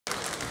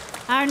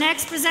Our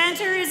next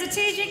presenter is a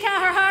TG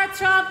Cahir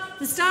heartthrob,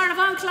 the star of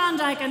On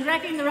Klondike and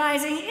Wrecking the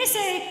Rising,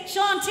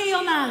 Seán T.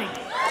 O'Malley.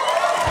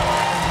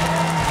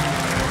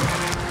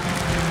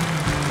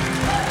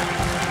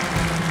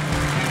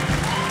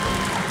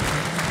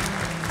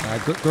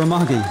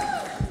 Gurmagi.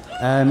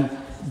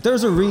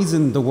 There's a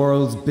reason the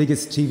world's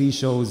biggest TV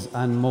shows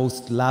and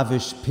most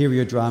lavish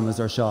period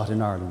dramas are shot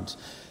in Ireland.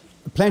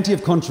 Plenty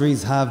of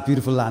countries have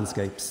beautiful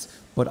landscapes,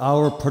 but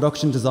our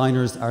production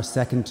designers are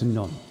second to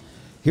none.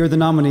 Here are the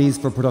nominees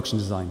for production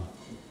design.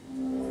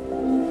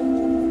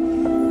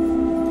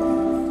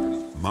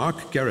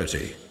 Mark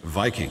Geraghty,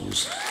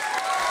 Vikings.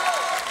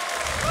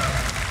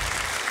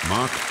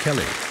 Mark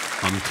Kelly,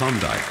 On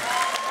Klondike.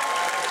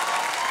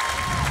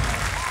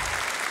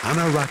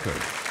 Anna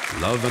Rackard,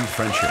 Love and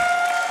Friendship.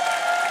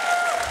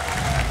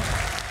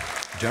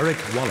 Derek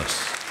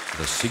Wallace,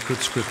 The Secret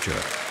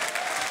Scripture.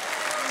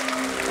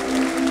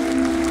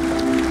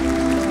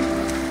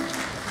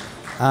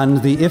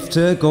 And the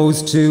IFTA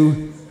goes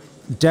to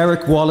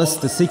Derek Wallace,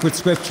 The Secret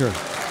Scripture.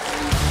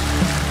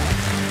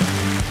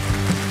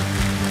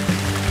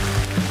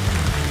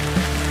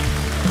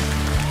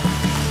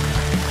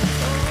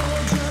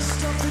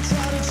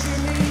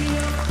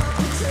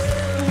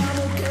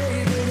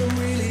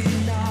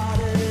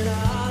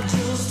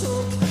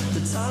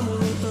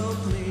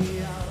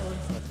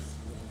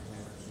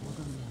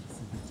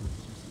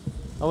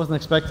 I wasn't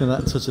expecting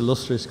that in such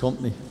illustrious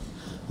company.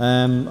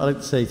 I'd like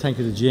to say thank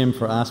you to Jim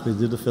for asking me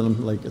to do the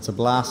film. Like, it's a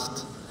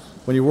blast.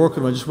 When you work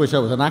with him, I just wish I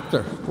was an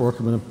actor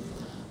working with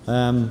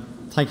him.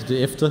 Thank you to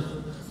IFTA.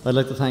 I'd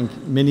like to thank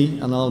Minnie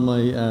and all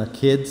my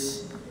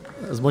kids,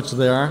 as much as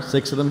they are,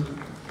 6 of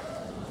them.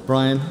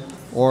 Brian,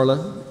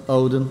 Orla,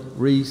 Odin,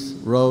 Reese,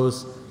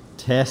 Rose,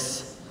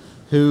 Tess,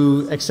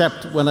 who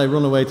accept when I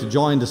run away to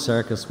join the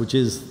circus, which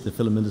is the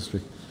film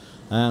industry.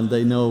 And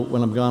they know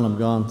when I'm gone, I'm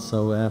gone.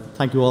 So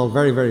thank you all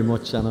very, very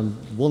much, and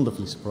I'm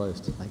wonderfully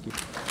surprised. Thank you.